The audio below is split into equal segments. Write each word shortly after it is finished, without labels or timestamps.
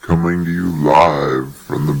Coming to you live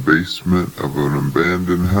from the basement of an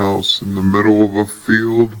abandoned house in the middle of a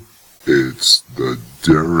field, it's the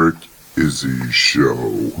Derek Izzy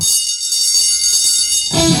Show.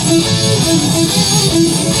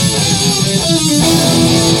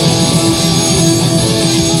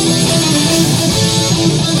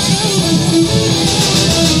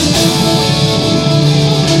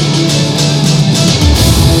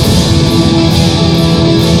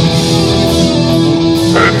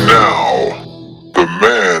 And now, the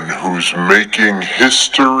man who's making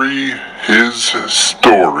history his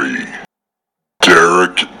story,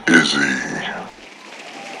 Derek Izzy.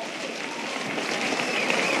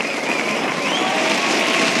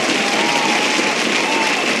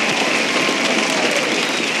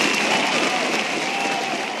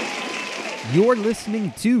 You're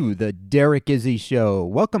listening to the Derek Izzy Show.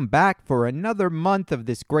 Welcome back for another month of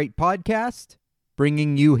this great podcast,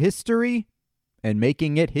 bringing you history and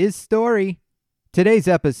making it his story. Today's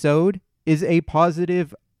episode is a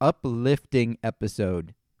positive, uplifting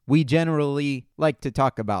episode. We generally like to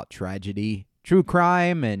talk about tragedy, true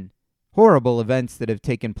crime, and horrible events that have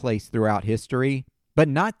taken place throughout history, but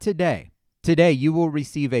not today. Today, you will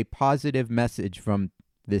receive a positive message from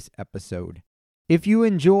this episode. If you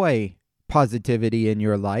enjoy positivity in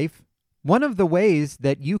your life, one of the ways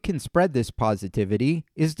that you can spread this positivity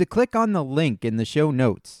is to click on the link in the show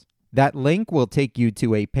notes. That link will take you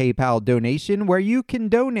to a PayPal donation where you can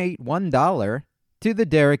donate $1 to the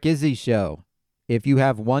Derek Izzy Show. If you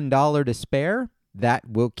have $1 to spare, that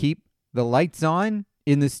will keep the lights on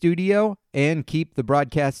in the studio and keep the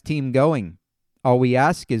broadcast team going. All we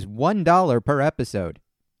ask is $1 per episode.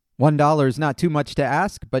 $1 is not too much to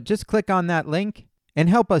ask, but just click on that link and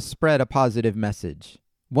help us spread a positive message.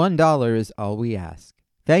 $1 is all we ask.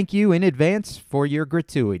 Thank you in advance for your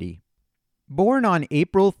gratuity. Born on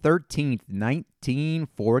April 13th,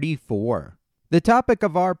 1944. The topic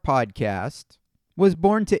of our podcast was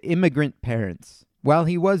born to immigrant parents. While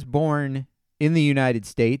he was born in the United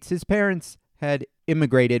States, his parents had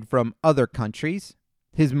immigrated from other countries,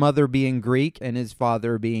 his mother being Greek and his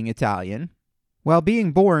father being Italian. While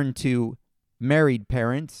being born to married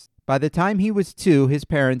parents, by the time he was 2, his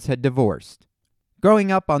parents had divorced.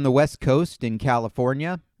 Growing up on the West Coast in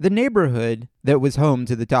California, the neighborhood that was home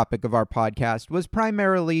to the topic of our podcast was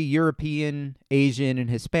primarily European, Asian, and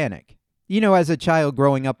Hispanic. You know, as a child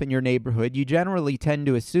growing up in your neighborhood, you generally tend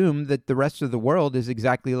to assume that the rest of the world is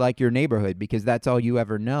exactly like your neighborhood because that's all you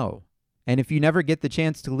ever know. And if you never get the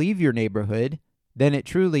chance to leave your neighborhood, then it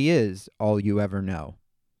truly is all you ever know.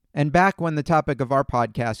 And back when the topic of our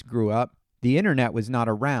podcast grew up, the internet was not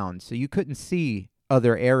around, so you couldn't see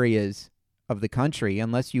other areas of the country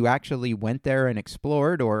unless you actually went there and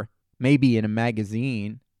explored, or maybe in a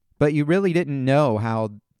magazine, but you really didn't know how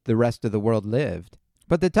the rest of the world lived.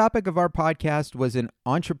 But the topic of our podcast was an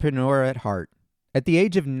entrepreneur at heart. At the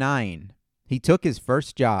age of 9, he took his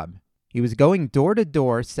first job. He was going door to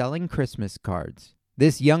door selling Christmas cards.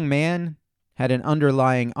 This young man had an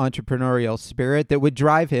underlying entrepreneurial spirit that would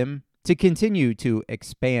drive him to continue to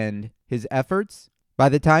expand his efforts. By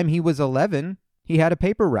the time he was 11, he had a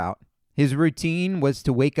paper route. His routine was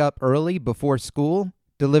to wake up early before school,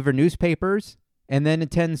 deliver newspapers, and then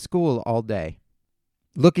attend school all day.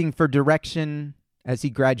 Looking for direction as he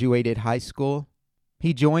graduated high school,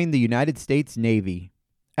 he joined the United States Navy.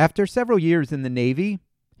 After several years in the Navy,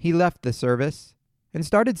 he left the service and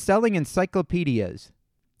started selling encyclopedias.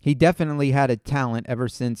 He definitely had a talent ever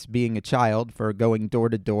since being a child for going door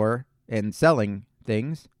to door and selling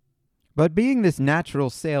things. But being this natural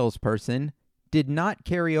salesperson did not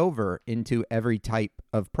carry over into every type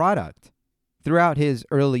of product. Throughout his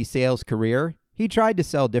early sales career, he tried to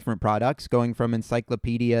sell different products, going from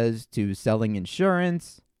encyclopedias to selling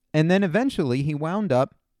insurance, and then eventually he wound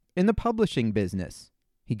up in the publishing business.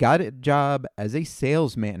 He got a job as a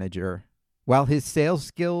sales manager. While his sales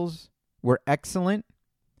skills were excellent,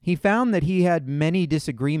 he found that he had many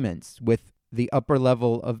disagreements with the upper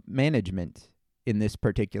level of management in this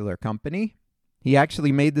particular company. He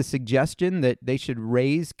actually made the suggestion that they should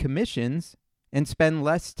raise commissions and spend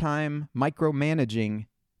less time micromanaging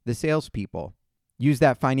the salespeople. Use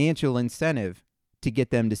that financial incentive to get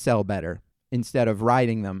them to sell better instead of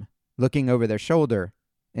riding them, looking over their shoulder,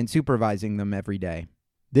 and supervising them every day.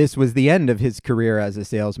 This was the end of his career as a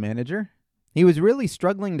sales manager. He was really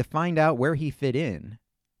struggling to find out where he fit in.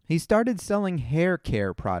 He started selling hair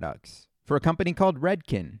care products for a company called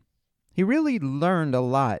Redken. He really learned a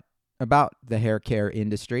lot about the hair care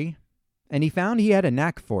industry, and he found he had a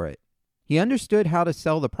knack for it. He understood how to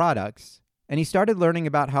sell the products, and he started learning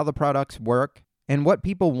about how the products work and what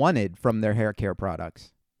people wanted from their hair care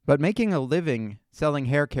products. But making a living selling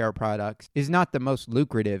hair care products is not the most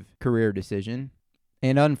lucrative career decision.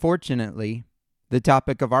 And unfortunately, the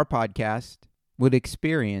topic of our podcast would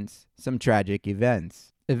experience some tragic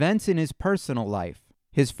events. Events in his personal life.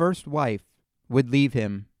 His first wife would leave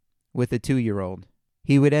him with a 2-year-old.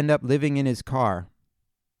 He would end up living in his car.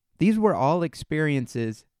 These were all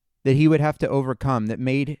experiences that he would have to overcome that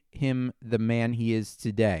made him the man he is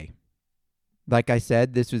today. Like I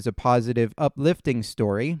said, this was a positive, uplifting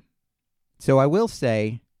story. So I will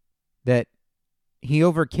say that he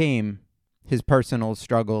overcame his personal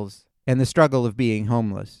struggles and the struggle of being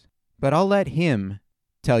homeless. But I'll let him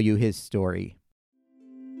tell you his story.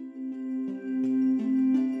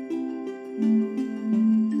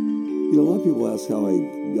 A lot of people ask how I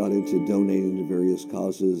got into donating to various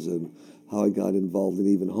causes and how I got involved in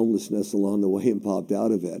even homelessness along the way and popped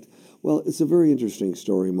out of it. Well, it's a very interesting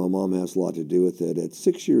story. My mom has a lot to do with it. At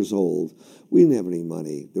 6 years old, we didn't have any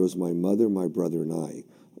money. There was my mother, my brother, and I.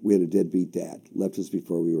 We had a deadbeat dad, left us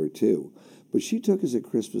before we were 2. But she took us at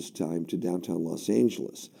Christmas time to downtown Los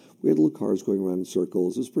Angeles. We had little cars going around in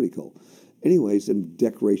circles. It was pretty cool. Anyways, and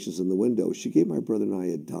decorations in the window. She gave my brother and I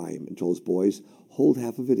a dime and told us, boys, hold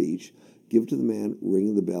half of it each, give it to the man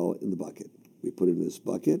ringing the bell in the bucket. We put it in this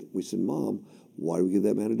bucket. We said, Mom, why do we give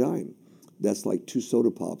that man a dime? That's like 2 soda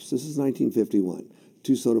pops. This is 1951.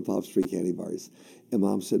 2 soda pops, 3 candy bars. And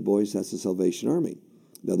Mom said, boys, that's the Salvation Army.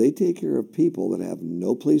 Now, they take care of people that have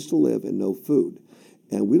no place to live and no food.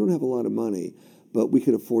 And we don't have a lot of money, but we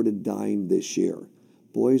could afford a dime this year.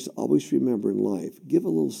 Boys, always remember in life, give a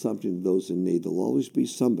little something to those in need. There'll always be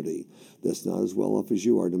somebody that's not as well off as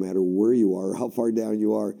you are, no matter where you are or how far down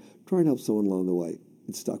you are. Try and help someone along the way.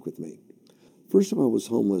 It stuck with me. First time I was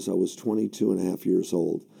homeless, I was 22 and a half years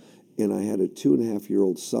old, and I had a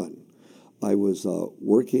 2.5-year-old son. I was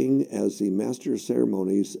working as the master of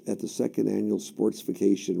ceremonies at the 2nd annual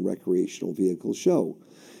Sportsfication Recreational Vehicle Show,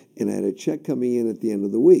 and I had a check coming in at the end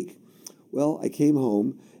of the week. Well, I came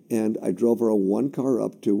home, and I drove our one car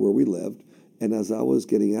up to where we lived, and as I was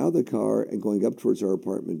getting out of the car and going up towards our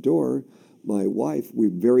apartment door, my wife, we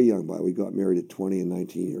were very young, we got married at 20 and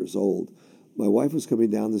 19 years old. My wife was coming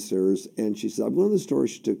down the stairs, and she said, I'm going to the store.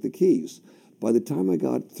 She took the keys. By the time I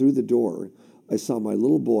got through the door, I saw my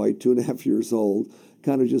little boy, 2.5 years old,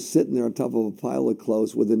 kind of just sitting there on top of a pile of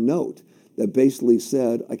clothes with a note that basically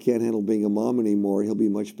said, I can't handle being a mom anymore. He'll be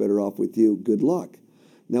much better off with you. Good luck.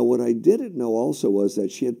 Now, what I didn't know also was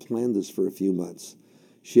that she had planned this for a few months.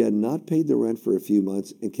 She had not paid the rent for a few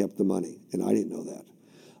months and kept the money, and I didn't know that.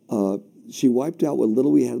 She wiped out what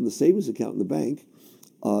little we had in the savings account in the bank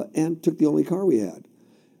and took the only car we had.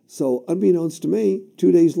 So unbeknownst to me,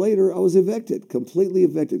 2 days later, I was evicted, completely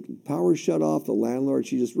evicted. Power shut off. The landlord,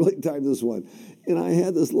 she just really timed this one. And I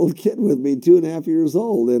had this little kid with me, 2.5 years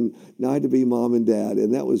old, and now I had to be mom and dad,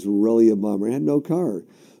 and that was really a bummer. I had no car.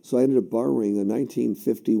 So I ended up borrowing a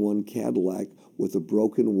 1951 Cadillac with a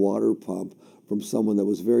broken water pump from someone that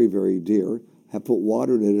was very, very dear. Had put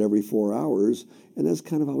water in it every 4 hours, and that's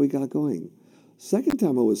kind of how we got going. Second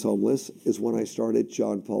time I was homeless is when I started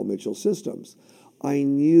John Paul Mitchell Systems. I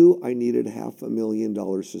knew I needed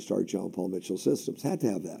 $500,000 to start John Paul Mitchell Systems. Had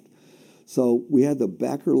to have that. So we had the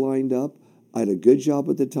backer lined up. I had a good job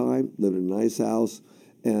at the time, lived in a nice house,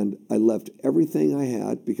 and I left everything I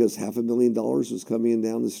had because $500,000 was coming in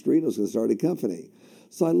down the street. I was going to start a company.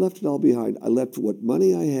 So I left it all behind. I left what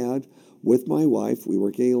money I had with my wife. We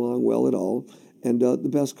weren't getting along well at all. And the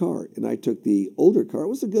best car. And I took the older car. It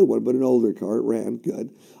was a good one, but an older car. It ran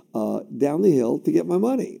good. Down the hill to get my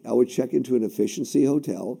money. I would check into an efficiency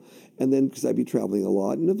hotel, and then, because I'd be traveling a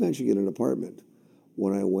lot, and eventually get an apartment.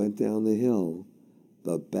 When I went down the hill,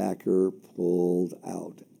 the backer pulled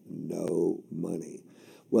out. No money.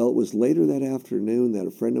 Well, it was later that afternoon that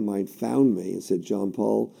a friend of mine found me and said, John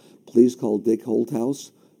Paul, please call Dick Holthouse,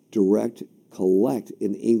 direct collect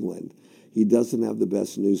in England. He doesn't have the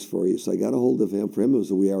best news for you. So I got a hold of him. For him, it was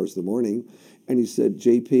the wee hours of the morning. And he said,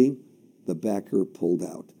 JP, the backer pulled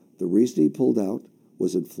out. The reason he pulled out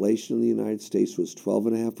was inflation in the United States was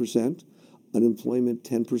 12.5%, unemployment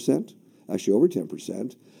 10%, actually over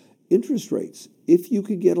 10%. Interest rates, if you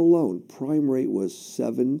could get a loan, prime rate was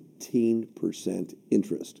 17%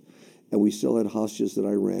 interest. And we still had hostages that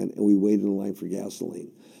I ran, and we waited in line for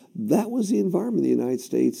gasoline. That was the environment in the United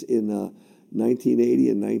States in 1980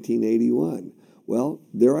 and 1981. Well,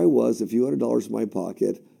 there I was, a few $100s in my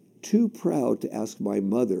pocket, too proud to ask my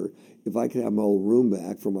mother if I could have my old room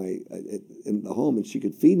back for in the home, and she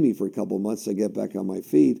could feed me for a couple of months to get back on my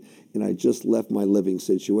feet, and I just left my living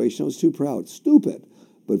situation. I was too proud. Stupid,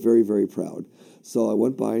 but very, very proud. So I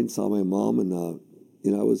went by and saw my mom, and I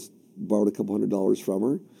borrowed a couple $100s from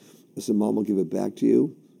her. I said, Mom, I'll give it back to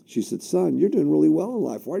you. She said, son, you're doing really well in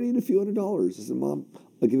life. Why do you need a few $100s? I said, Mom,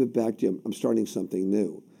 I'll give it back to you. I'm starting something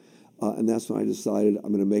new. And that's when I decided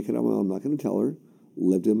I'm going to make it on my own. I'm not going to tell her.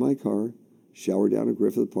 Lived in my car, showered down at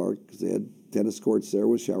Griffith Park because they had tennis courts there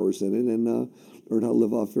with showers in it, and learned how to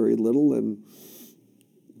live off very little and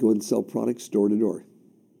go and sell products door to door.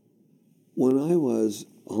 When I was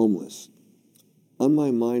homeless, on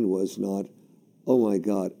my mind was not, oh my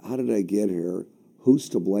God, how did I get here? Who's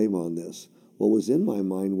to blame on this? What was in my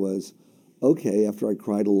mind was, okay, after I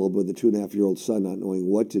cried a little bit with a 2.5-year-old son, not knowing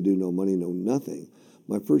what to do, no money, no nothing,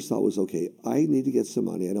 my first thought was, okay, I need to get some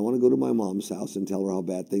money. I don't want to go to my mom's house and tell her how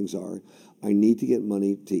bad things are. I need to get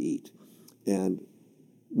money to eat. And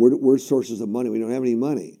we're sources of money. We don't have any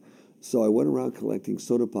money. So I went around collecting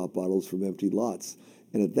soda pop bottles from empty lots.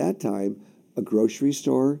 And at that time, a grocery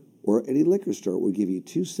store or any liquor store would give you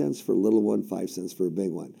 2 cents for a little one, 5 cents for a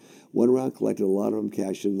big one. Went around, collected a lot of them,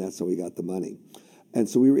 cashed in, and that's how we got the money. And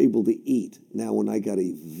so we were able to eat. Now, when I got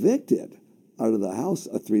evicted out of the house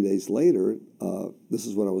 3 days later, this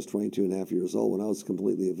is when I was 22 and a half years old, when I was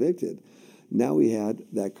completely evicted. Now we had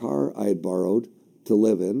that car I had borrowed to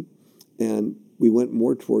live in, and we went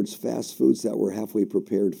more towards fast foods that were halfway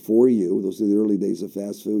prepared for you. Those are the early days of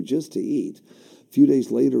fast food, just to eat. A few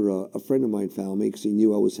days later, a friend of mine found me because he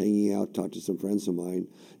knew I was hanging out, talked to some friends of mine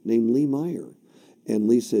named Lee Meyer. And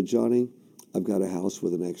Lee said, Johnny, I've got a house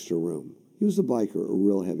with an extra room. He was a biker, a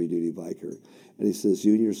real heavy-duty biker. And he says,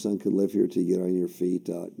 you and your son could live here till you get on your feet.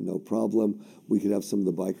 No problem. We could have some of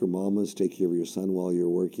the biker mamas take care of your son while you're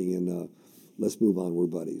working, and let's move on. We're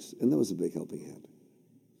buddies. And that was a big helping hand.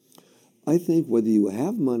 I think whether you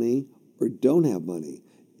have money or don't have money,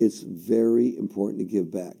 it's very important to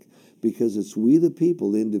give back, because it's we the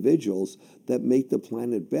people, the individuals, that make the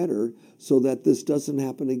planet better so that this doesn't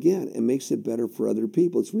happen again and makes it better for other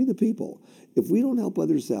people. It's we the people. If we don't help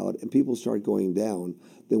others out and people start going down,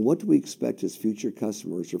 then what do we expect as future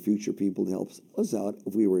customers or future people to help us out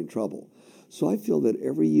if we were in trouble? So I feel that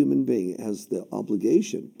every human being has the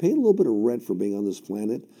obligation, pay a little bit of rent for being on this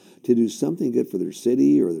planet, to do something good for their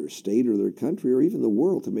city or their state or their country or even the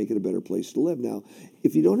world to make it a better place to live. Now,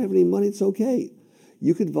 if you don't have any money, it's okay.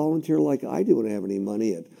 You could volunteer like I do when I have any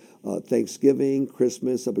money at Thanksgiving,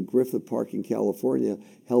 Christmas, up at Griffith Park in California,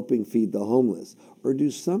 helping feed the homeless, or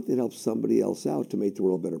do something to help somebody else out to make the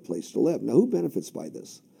world a better place to live. Now, who benefits by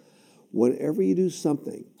this? Whenever you do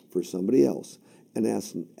something for somebody else and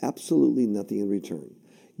ask absolutely nothing in return,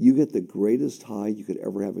 you get the greatest high you could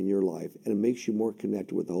ever have in your life, and it makes you more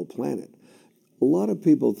connected with the whole planet. A lot of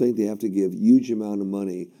people think they have to give huge amount of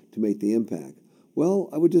money to make the impact. Well,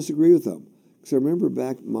 I would disagree with them. Because I remember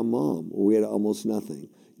back, my mom, where we had almost nothing,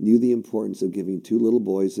 knew the importance of giving 2 little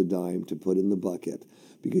boys a dime to put in the bucket,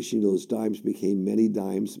 because she knows dimes became many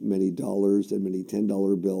dimes, many dollars, and many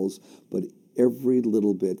 $10 bills, but every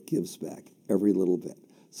little bit gives back, every little bit.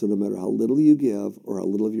 So no matter how little you give or how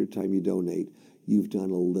little of your time you donate, you've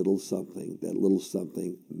done a little something. That little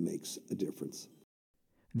something makes a difference.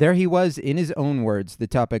 There he was, in his own words, the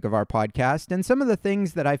topic of our podcast, and some of the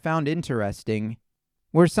things that I found interesting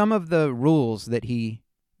were some of the rules that he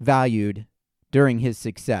valued during his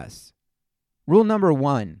success. Rule number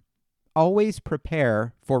 1, always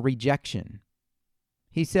prepare for rejection.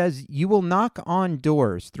 He says, you will knock on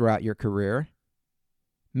doors throughout your career.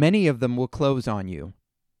 Many of them will close on you.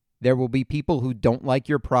 There will be people who don't like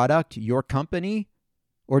your product, your company,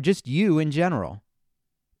 or just you in general.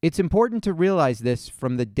 It's important to realize this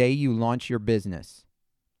from the day you launch your business.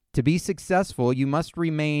 To be successful, you must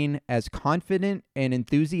remain as confident and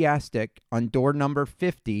enthusiastic on door number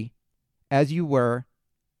 50 as you were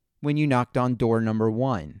when you knocked on door number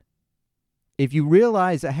 1. If you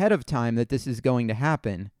realize ahead of time that this is going to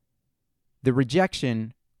happen, the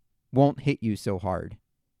rejection won't hit you so hard.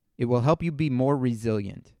 It will help you be more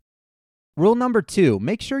resilient. Rule number 2,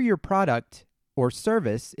 make sure your product or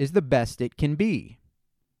service is the best it can be.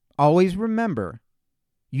 Always remember,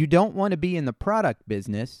 you don't want to be in the product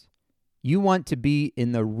business. You want to be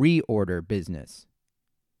in the reorder business.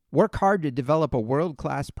 Work hard to develop a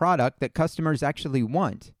world-class product that customers actually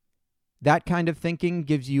want. That kind of thinking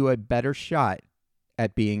gives you a better shot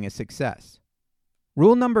at being a success.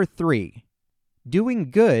 Rule number 3, doing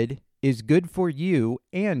good is good for you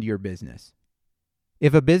and your business.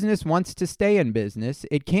 If a business wants to stay in business,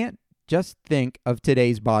 it can't just think of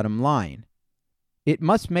today's bottom line. It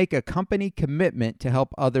must make a company commitment to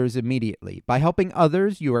help others immediately. By helping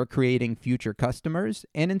others, you are creating future customers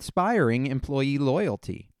and inspiring employee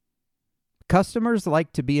loyalty. Customers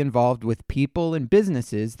like to be involved with people and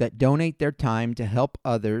businesses that donate their time to help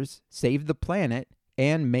others, save the planet,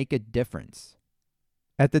 and make a difference.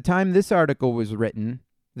 At the time this article was written,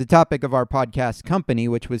 The topic of our podcast company,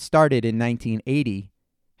 which was started in 1980,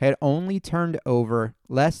 had only turned over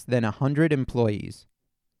less than 100 employees.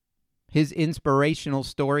 His inspirational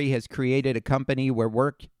story has created a company where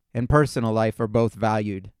work and personal life are both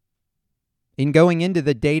valued. In going into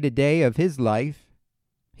the day-to-day of his life,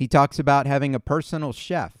 he talks about having a personal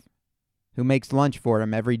chef who makes lunch for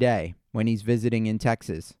him every day when he's visiting in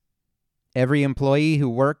Texas. Every employee who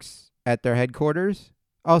works at their headquarters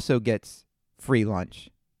also gets free lunch.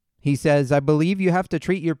 He says, "I believe you have to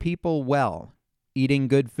treat your people well. Eating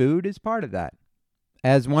good food is part of that."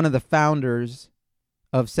 As one of the founders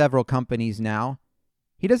of several companies now,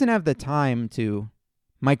 he doesn't have the time to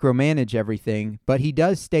micromanage everything, but he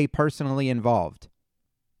does stay personally involved.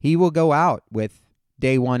 He will go out with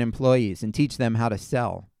day one employees and teach them how to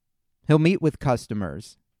sell. He'll meet with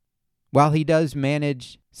customers. While he does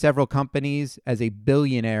manage several companies as a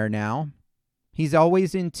billionaire now, he's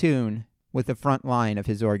always in tune with the front line of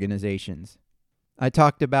his organizations. I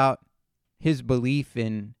talked about his belief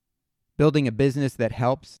in building a business that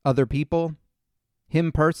helps other people.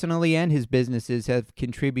 Him personally and his businesses have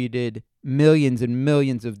contributed millions and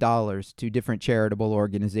millions of dollars to different charitable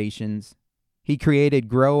organizations. He created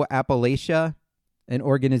Grow Appalachia, an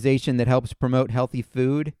organization that helps promote healthy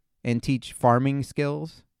food and teach farming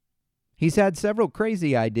skills. He's had several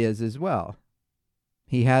crazy ideas as well.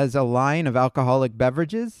 He has a line of alcoholic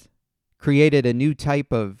beverages, created a new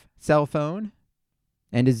type of cell phone,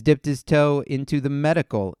 and has dipped his toe into the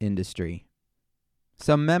medical industry.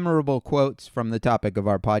 Some memorable quotes from the topic of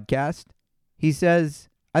our podcast. He says,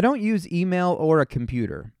 "I don't use email or a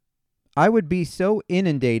computer. I would be so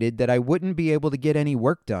inundated that I wouldn't be able to get any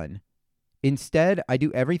work done. Instead, I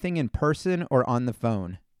do everything in person or on the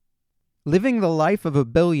phone." Living the life of a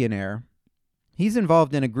billionaire, he's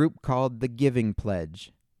involved in a group called the Giving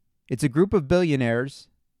Pledge. It's a group of billionaires,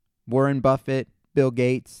 Warren Buffett, Bill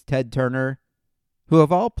Gates, Ted Turner, who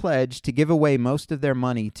have all pledged to give away most of their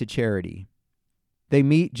money to charity. They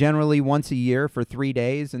meet generally once a year for 3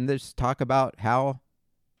 days and just talk about how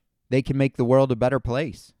they can make the world a better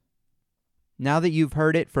place. Now that you've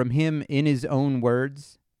heard it from him in his own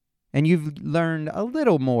words, and you've learned a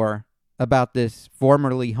little more about this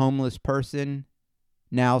formerly homeless person,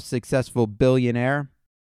 now successful billionaire,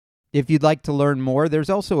 if you'd like to learn more, there's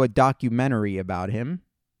also a documentary about him.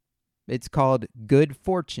 It's called Good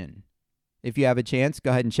Fortune. If you have a chance,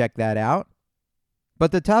 go ahead and check that out.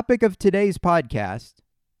 But the topic of today's podcast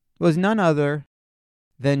was none other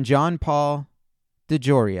than John Paul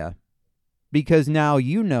DeJoria, because now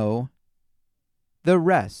you know the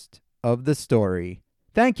rest of the story.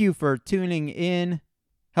 Thank you for tuning in,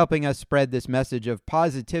 helping us spread this message of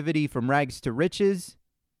positivity from rags to riches.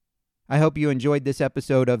 I hope you enjoyed this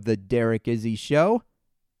episode of The Derek Izzy Show.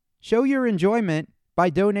 Show your enjoyment by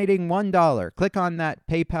donating $1. Click on that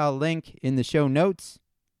PayPal link in the show notes.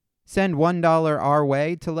 Send $1 our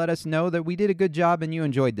way to let us know that we did a good job and you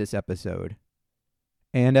enjoyed this episode.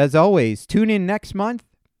 And as always, tune in next month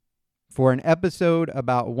for an episode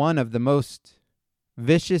about one of the most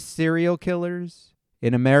vicious serial killers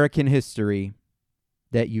in American history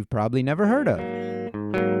that you've probably never heard of.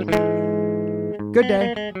 Good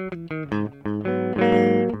day.